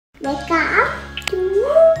Wake up to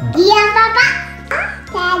giapaapa.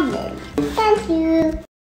 Toddlers. Thank you.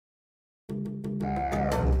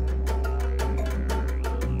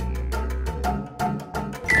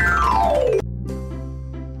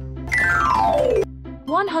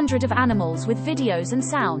 "100 of animals with videos and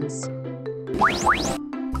sounds."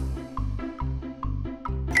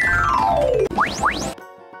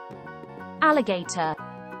 Alligator.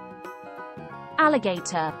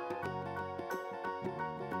 Alligator.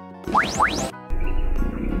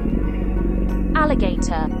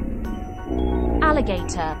 Alligator.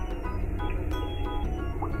 Alligator.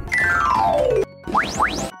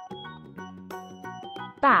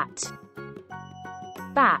 Bat.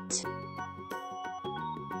 Bat.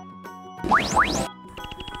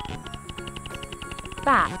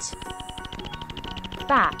 Bat.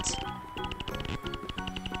 Bat.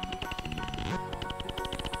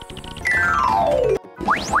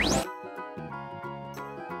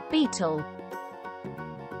 Beetle.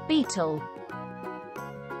 Beetle.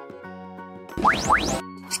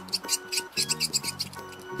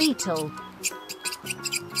 Beetle.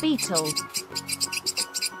 Beetle.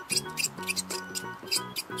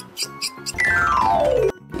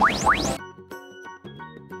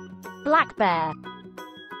 Black bear.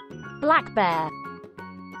 Black bear.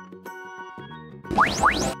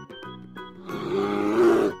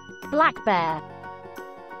 Black bear.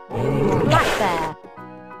 Black bear.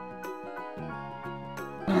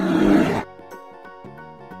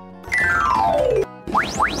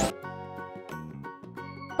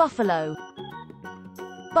 Buffalo.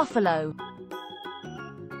 Buffalo.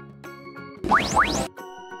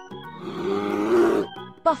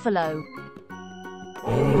 Buffalo.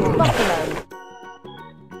 Buffalo.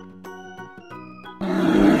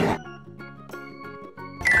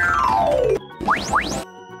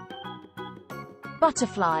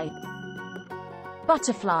 Butterfly.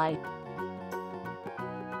 Butterfly.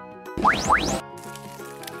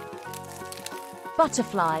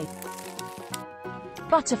 Butterfly.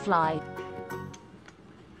 Butterfly.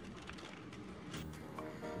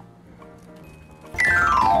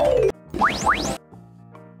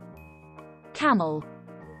 Camel.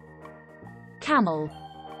 Camel.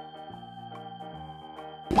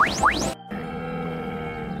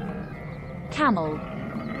 Camel.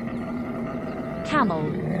 Camel.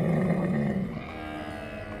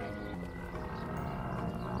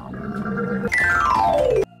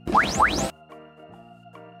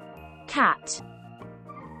 Cat.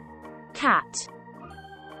 Cat.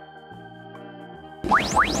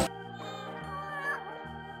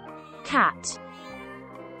 Cat.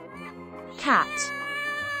 Cat.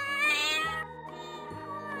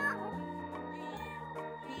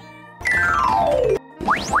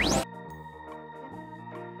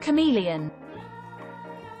 Chameleon.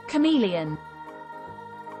 Chameleon.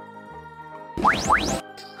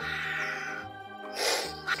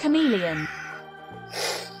 Chameleon.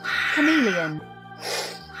 Chameleon.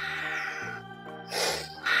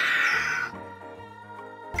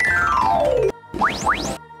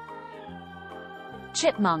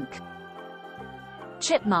 Chipmunk.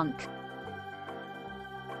 Chipmunk.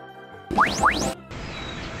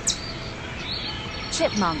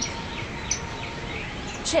 Chipmunk.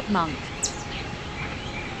 Chipmunk.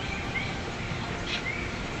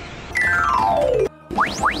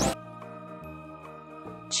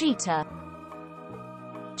 Cheetah.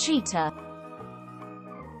 Cheetah.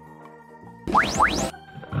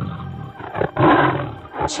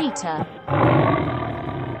 Cheetah.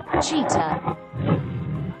 Cheetah.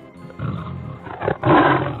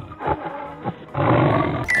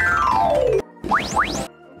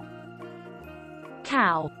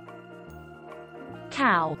 Cow.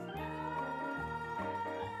 Cow.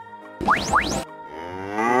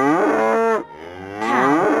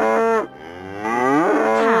 Cow.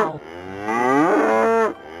 Cow.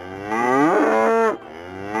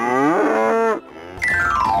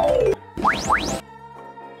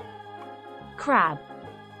 Crab.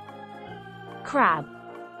 Crab.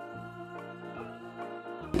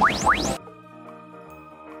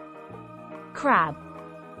 Crab.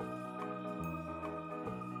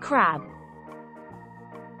 Crab.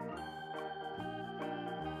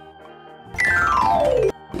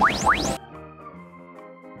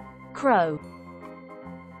 Crow.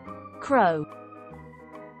 Crow.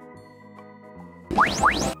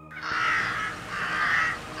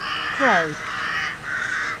 Crow.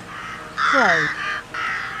 Crow.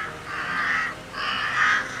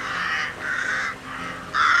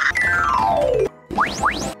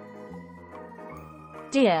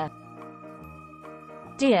 Deer.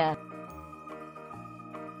 Deer.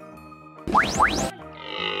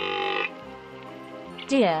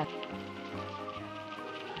 deer,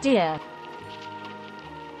 deer,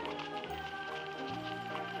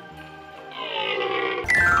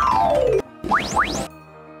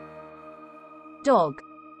 dog,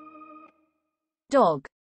 dog,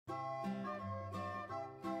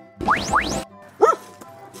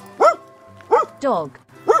 dog,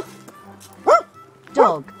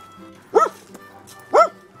 dog,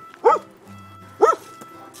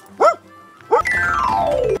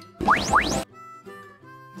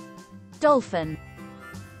 dolphin,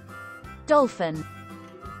 dolphin,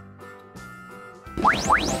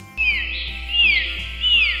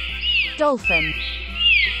 dolphin,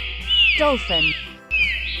 dolphin,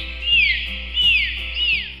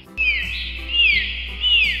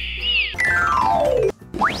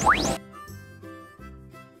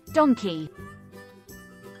 donkey,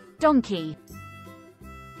 donkey,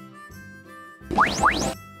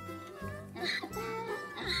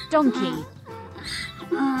 donkey,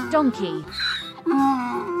 donkey,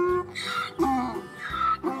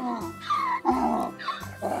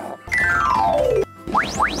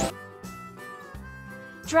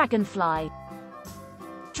 dragonfly,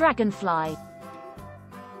 dragonfly,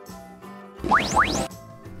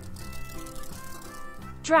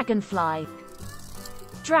 dragonfly,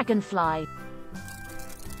 dragonfly,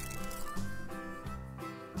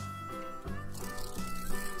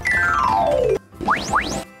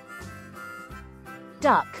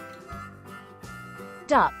 duck,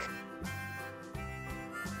 duck,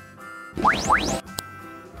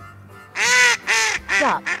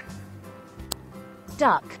 duck,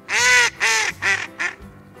 duck,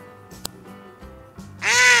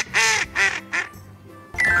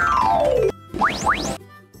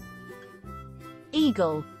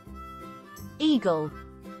 eagle, eagle,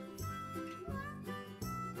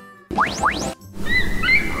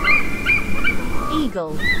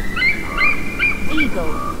 eagle,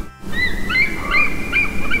 eagle,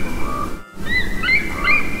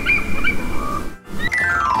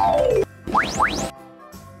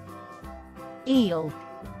 eel,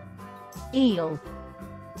 eel,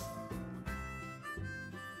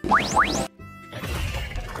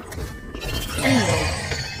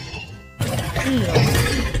 eel,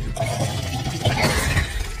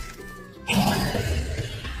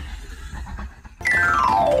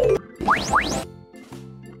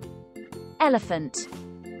 elephant,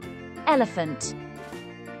 elephant,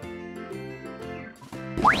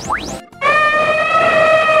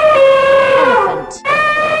 elephant,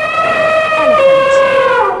 elephant,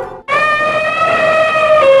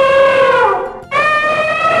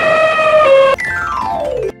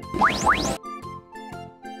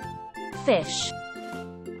 fish,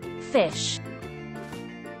 fish,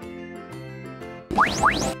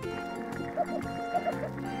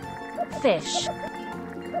 fish,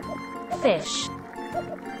 fish,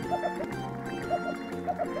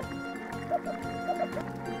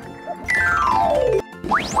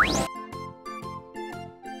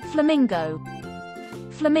 flamingo,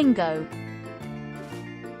 flamingo,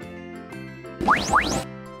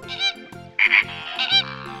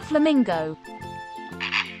 flamingo,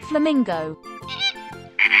 flamingo,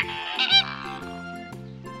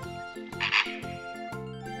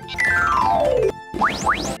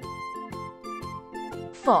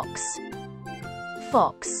 fox,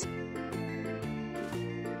 fox,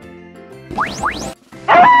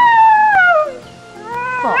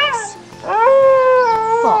 fox,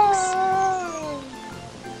 fox,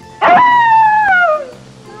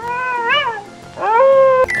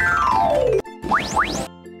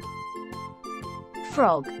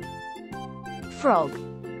 frog, frog,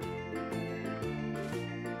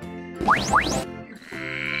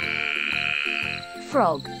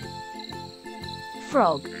 frog,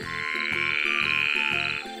 frog,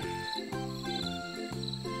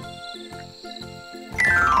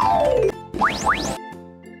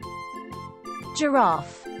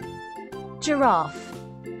 giraffe, giraffe,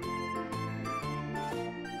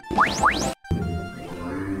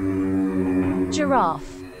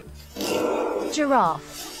 giraffe,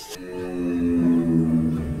 giraffe,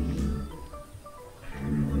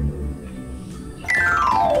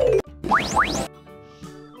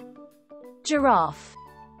 giraffe,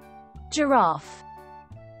 giraffe,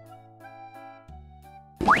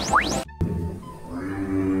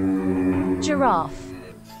 giraffe,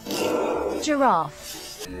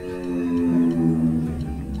 giraffe,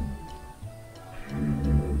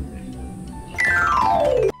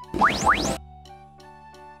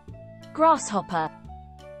 grasshopper,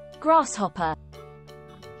 grasshopper,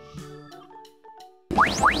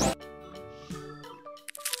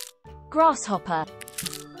 grasshopper,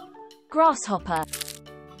 grasshopper,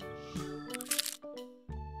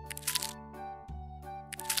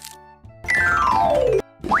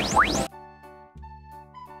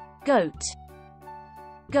 Goat.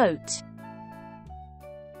 Goat.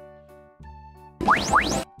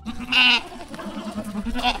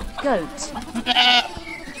 Goat.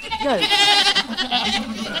 Goat.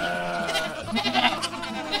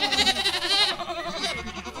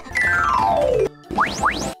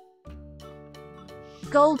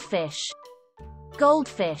 Goldfish.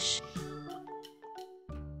 Goldfish.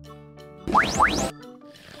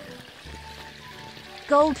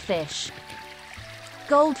 Goldfish.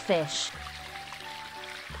 Goldfish.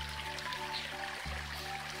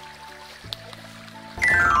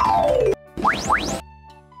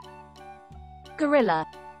 Gorilla.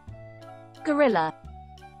 Gorilla.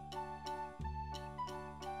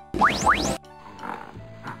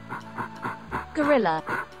 Gorilla.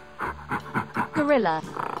 Gorilla.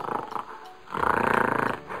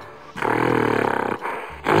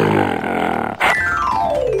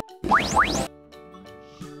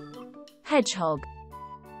 Hedgehog.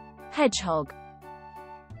 Hedgehog.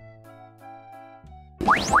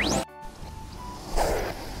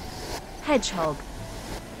 Hedgehog.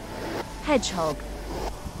 Hedgehog.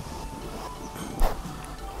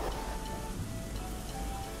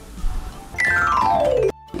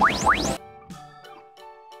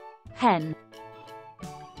 Hen.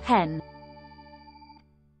 Hen.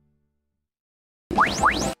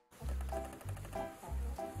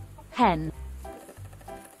 Hen.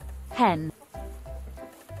 Hen.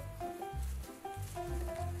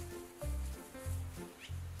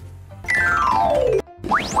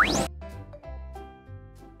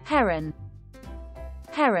 Heron.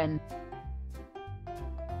 Heron.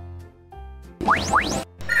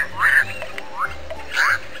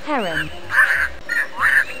 Heron.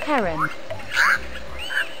 Heron.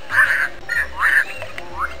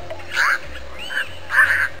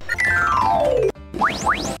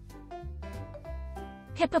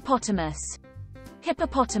 Hippopotamus.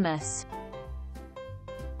 Hippopotamus.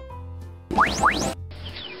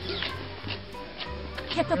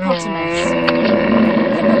 Hippopotamus.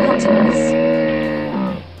 Hippopotamus.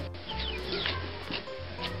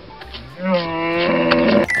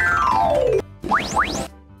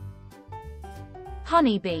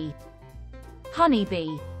 Honeybee.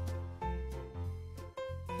 Honeybee.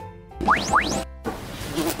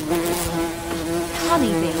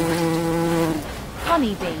 Honeybee.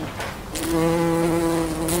 Honeybee.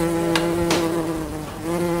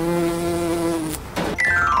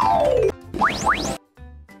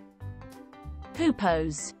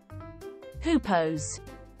 Hoopos. Hoopos.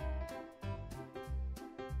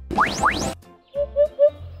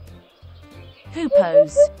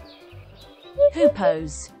 Hoopos.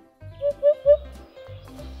 Hoopos.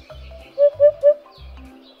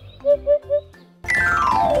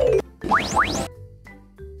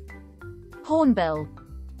 Hornbill.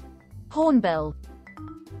 Hornbill.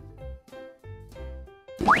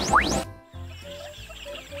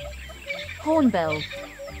 Hornbill.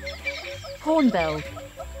 Hornbill.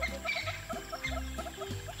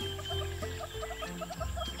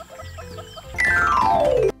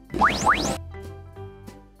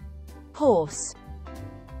 Horse.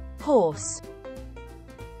 Horse.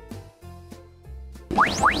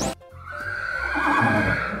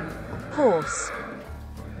 Horse.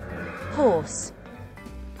 Horse.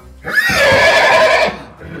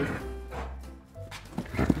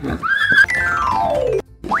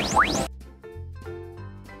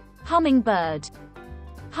 Hummingbird.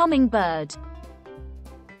 Hummingbird.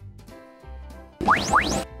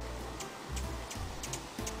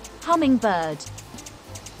 Hummingbird.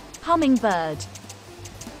 Hummingbird.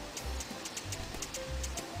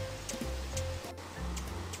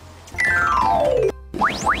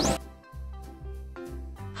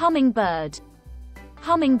 Hummingbird.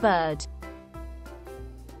 Hummingbird.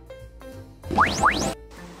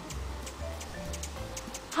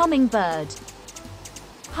 Hummingbird.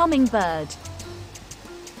 Hummingbird.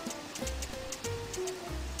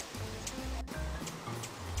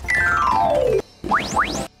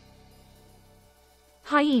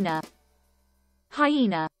 Hyena.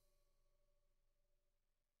 Hyena.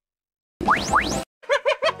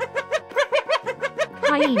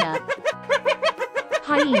 Hyena.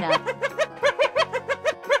 Hyena.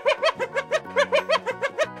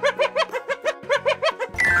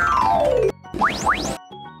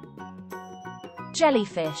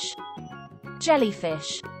 Jellyfish.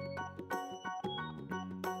 Jellyfish.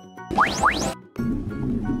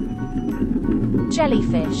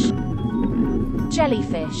 Jellyfish.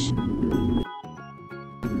 Jellyfish.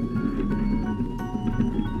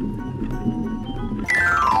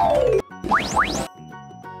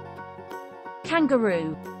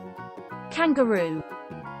 Kangaroo. Kangaroo.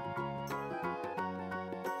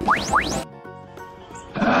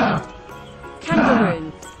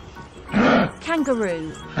 Kangaroo.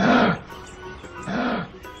 Kangaroo.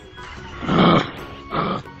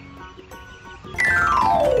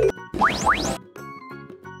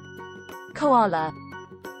 Koala.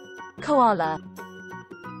 Koala.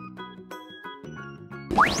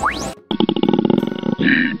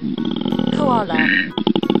 Koala.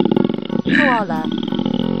 Koala.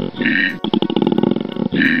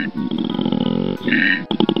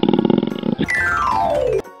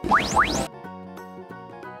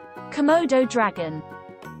 Komodo dragon.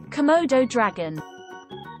 Komodo dragon.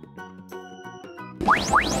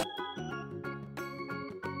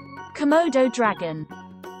 Komodo dragon.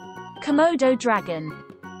 Komodo dragon.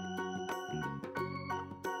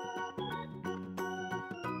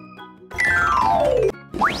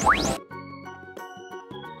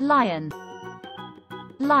 Lion.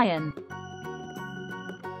 Lion.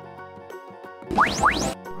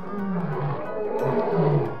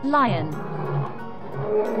 Lion.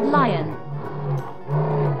 Lion.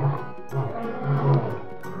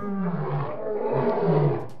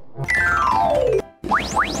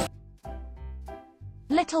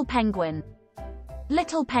 Little penguin.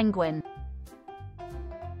 Little penguin.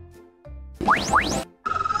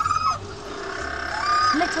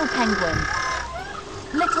 Little penguin.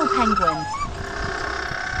 Little penguin.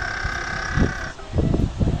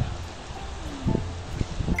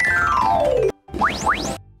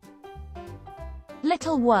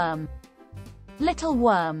 Little worm. Little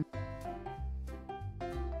worm.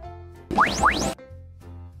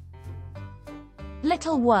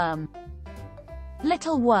 Little worm.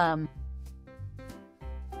 Little worm.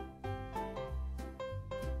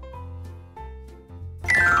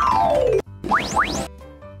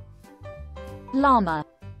 Llama.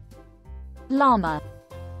 Llama.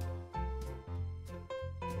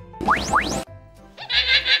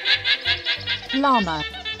 Llama.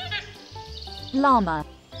 Llama.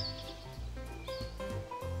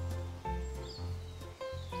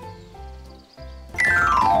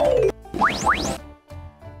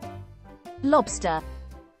 Lobster.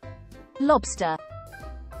 Lobster.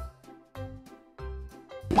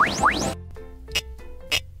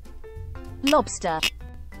 Lobster.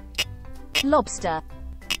 Lobster.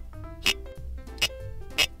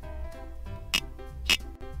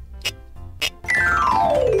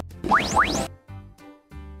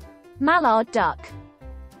 Mallard duck.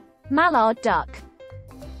 Mallard duck.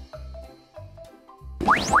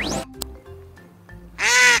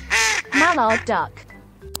 Mallard duck.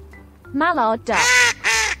 Mallard duck.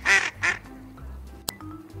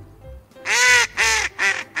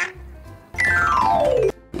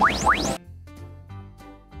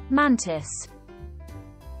 Mantis.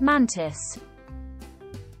 Mantis.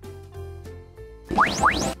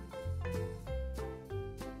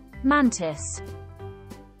 Mantis.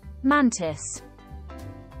 Mantis.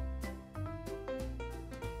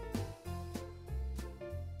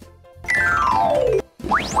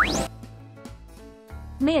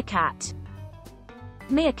 Meerkat.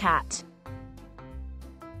 Meerkat.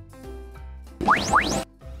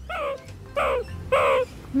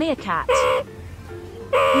 Meerkat.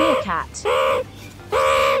 Meerkat.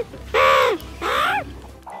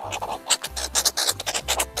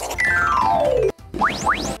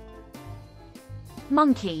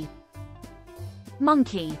 Monkey.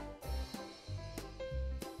 Monkey.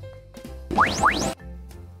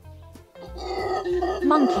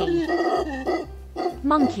 Monkey.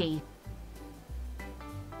 Monkey.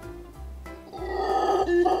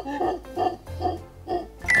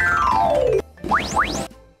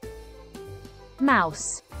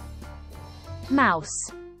 Mouse.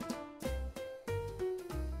 Mouse.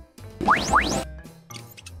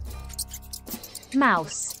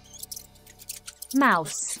 Mouse.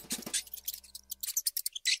 Mouse.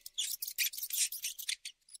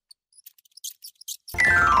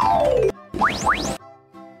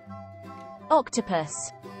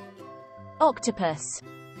 Octopus. Octopus.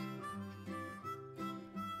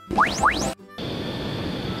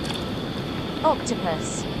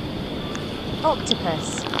 Octopus.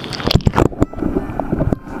 Octopus.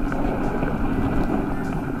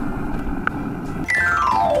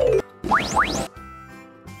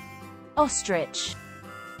 Ostrich.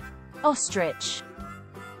 Ostrich.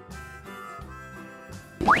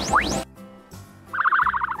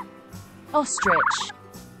 Ostrich.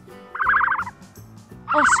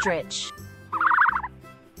 Ostrich.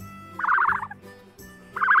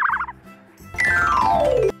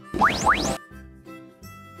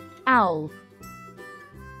 Owl.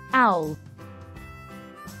 Owl.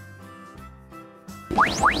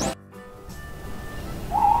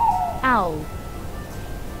 Owl.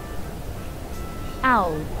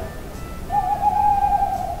 Owl.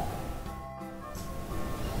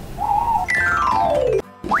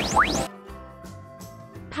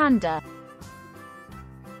 Panda.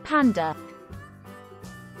 Panda.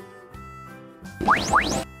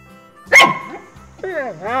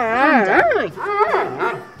 Panda.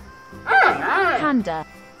 Panda.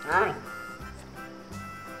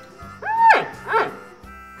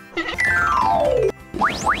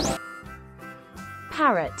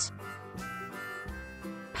 Parrot.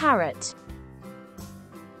 Parrot.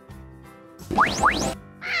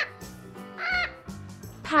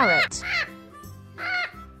 Parrot.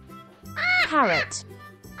 Parrot.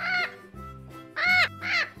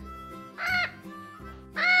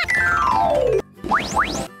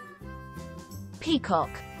 Peacock.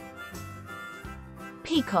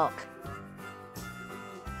 Peacock.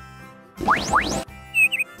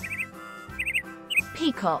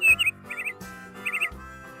 Peacock.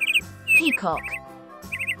 Peacock.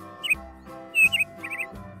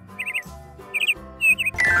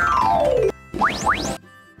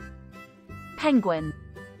 Penguin.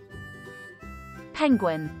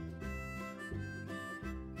 Penguin.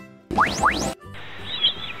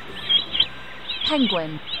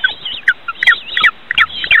 Penguin.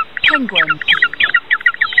 Penguin.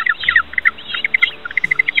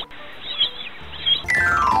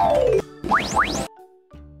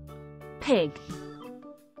 Pig.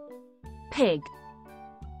 Pig.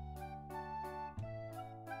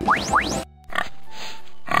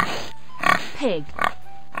 Pig.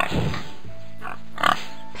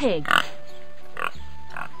 Pig.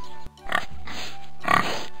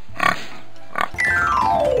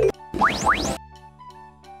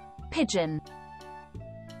 Pigeon.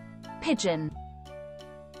 Pigeon.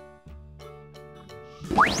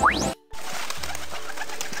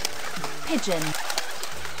 Pigeon.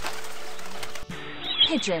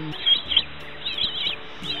 Pigeon.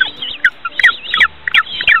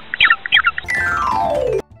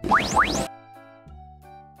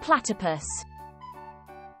 Platypus.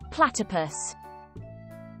 Platypus.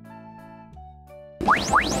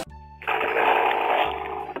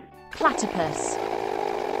 Platypus.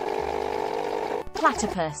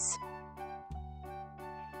 Platypus.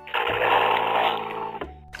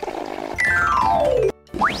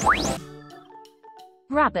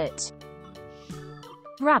 Rabbit.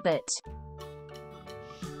 Rabbit.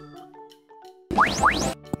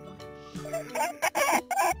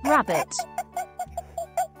 Rabbit.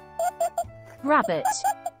 Rabbit.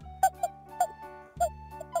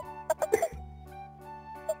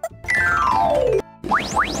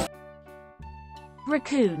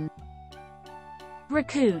 Raccoon.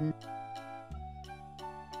 Raccoon.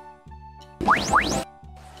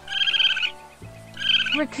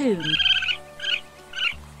 Raccoon.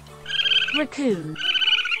 Raccoon.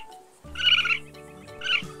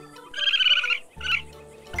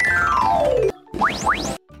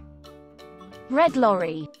 Red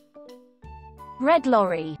lorry. Red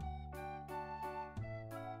lorry.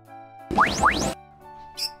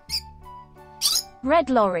 Red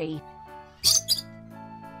lorry.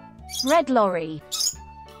 Red lorry.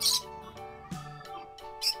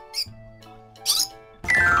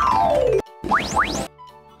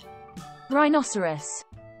 Rhinoceros.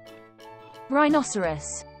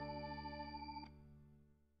 Rhinoceros.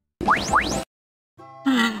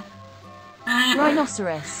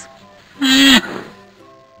 Rhinoceros.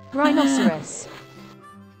 Rhinoceros.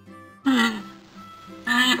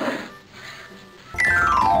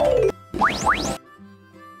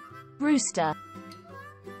 Rooster.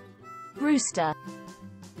 Rooster.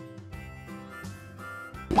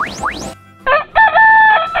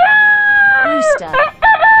 Rooster.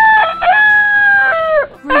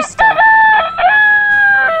 Rooster.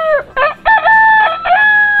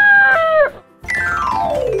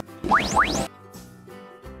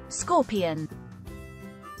 Scorpion.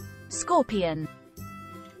 Scorpion.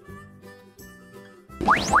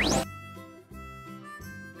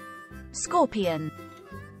 Scorpion.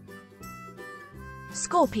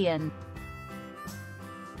 Scorpion.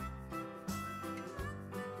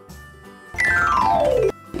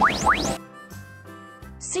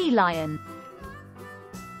 Sea lion.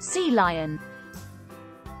 Sea lion.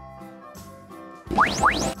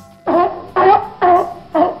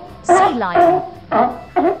 Sea lion.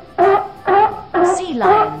 Sea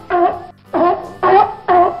lion.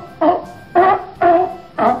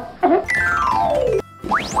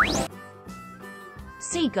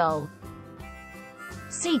 Seagull.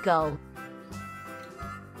 Seagull.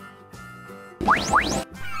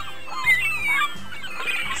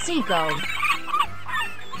 Seagull.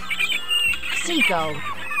 Seagull.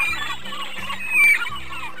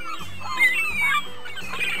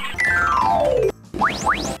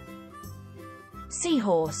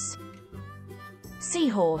 seahorse,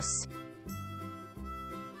 seahorse,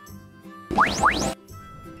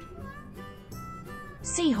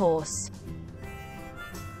 seahorse,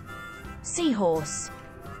 seahorse,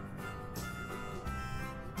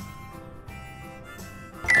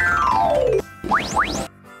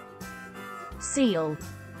 seal,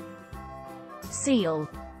 seal,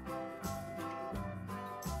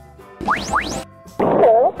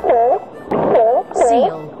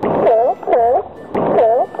 seal,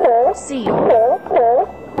 seal,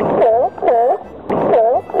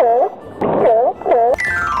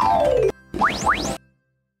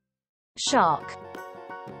 shark,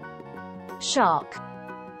 shark,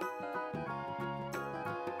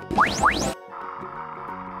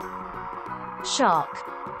 shark,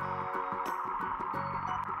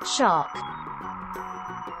 shark,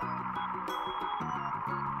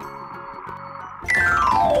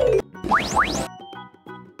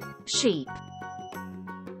 sheep,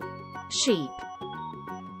 sheep,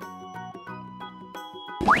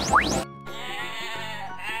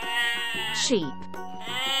 sheep,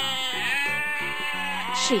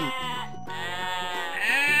 sheep,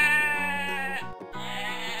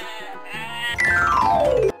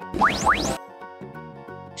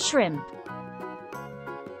 shrimp,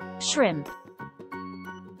 shrimp,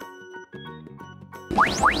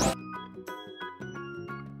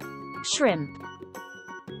 shrimp,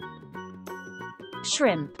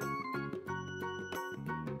 shrimp,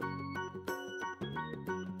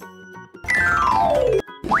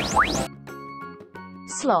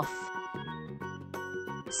 sloth,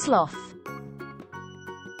 sloth,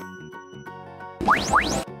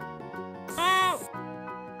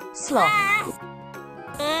 sloth,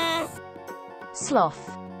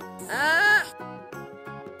 sloth,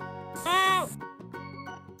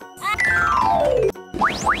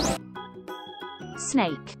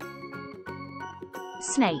 snake,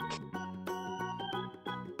 snake,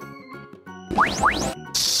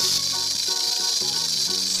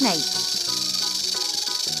 snake,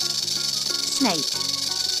 snake,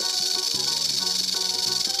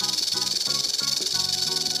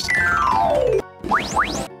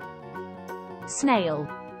 snail,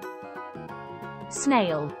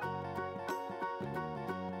 snail,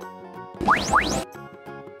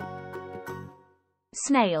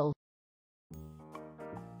 snail,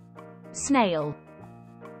 snail,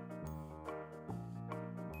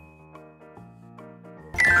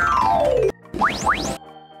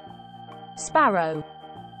 sparrow,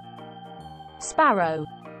 sparrow,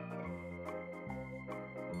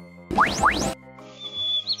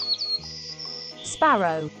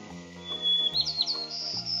 sparrow,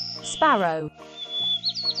 sparrow,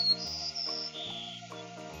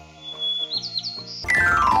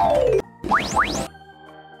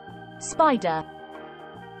 spider,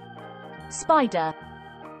 spider,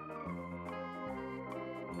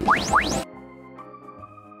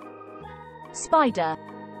 spider,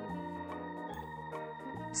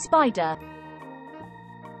 spider,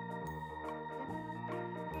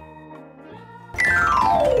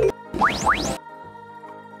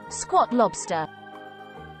 squat lobster,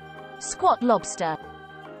 squat lobster,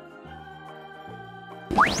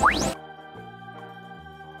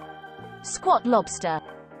 squat lobster,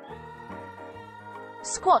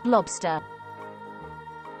 squat lobster,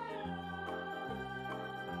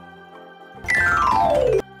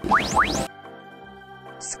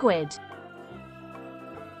 squid,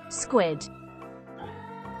 squid,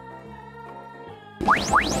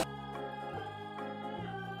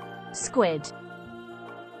 squid,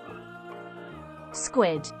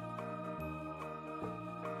 squid,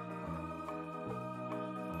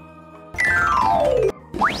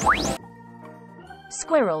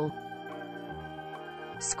 squirrel,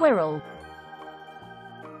 squirrel,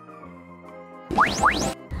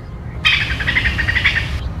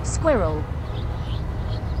 squirrel,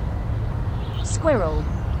 squirrel,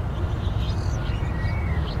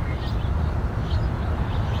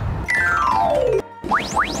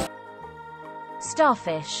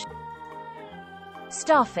 starfish,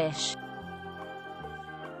 starfish,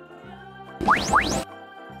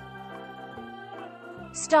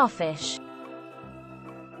 starfish,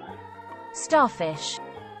 starfish,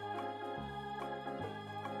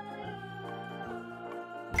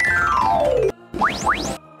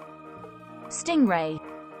 stingray,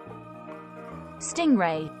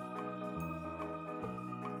 stingray,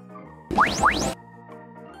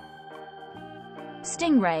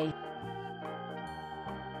 stingray,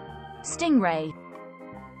 stingray,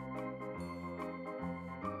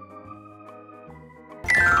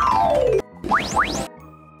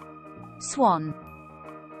 swan,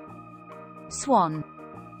 swan,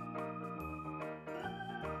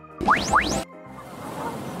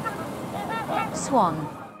 Swan.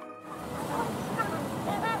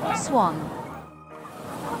 Swan.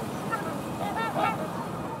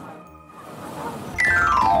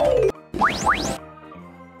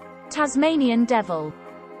 Tasmanian devil.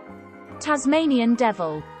 Tasmanian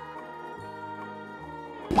devil.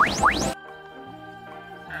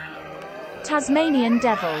 Tasmanian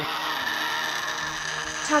devil.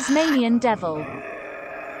 Tasmanian devil.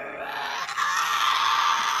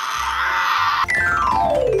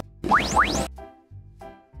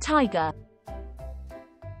 Tiger.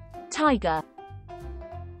 Tiger.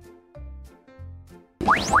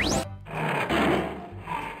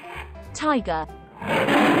 Tiger.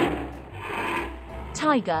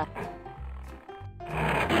 Tiger.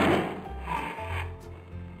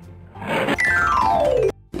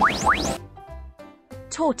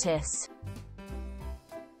 Tortoise.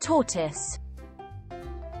 Tortoise.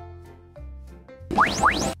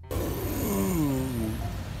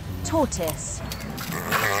 Tortoise.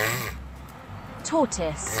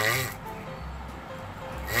 Tortoise.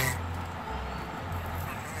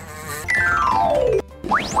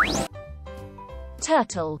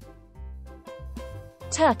 Turtle.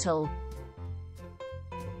 Turtle.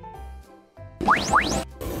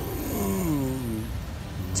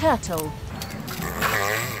 Turtle.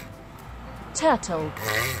 Turtle.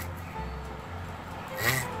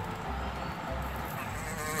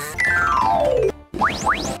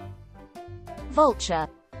 Vulture.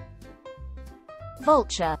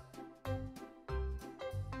 Vulture.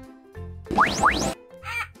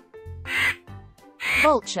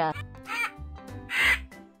 Vulture.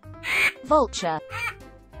 Vulture.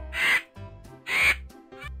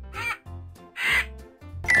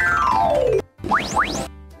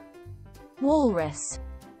 Walrus.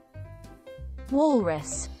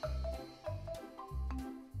 Walrus.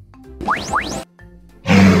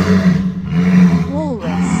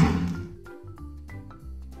 Walrus.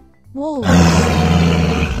 Walrus.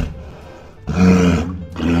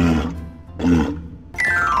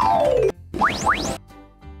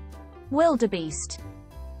 Wildebeest.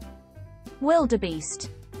 Wildebeest.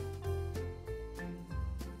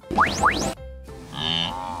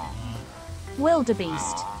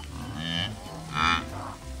 Wildebeest.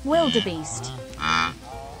 Wildebeest.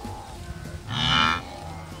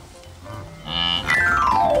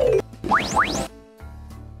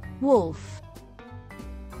 Wolf.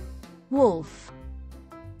 Wolf.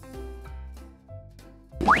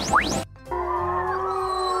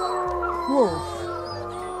 Wolf.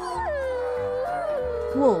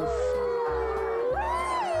 Wolf.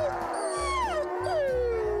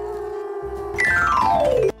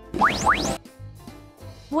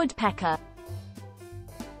 Woodpecker.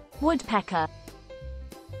 Woodpecker.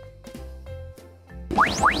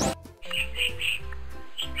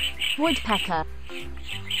 Woodpecker.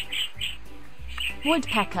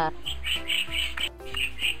 Woodpecker.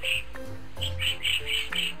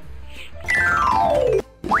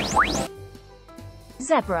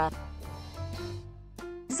 Zebra.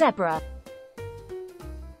 Zebra.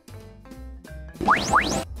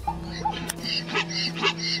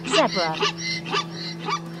 Zebra.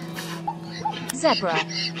 Zebra.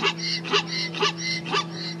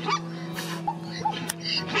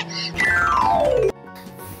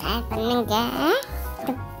 Pendengar,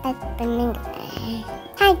 cepat pendengar.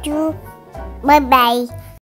 Aduh, bye bye.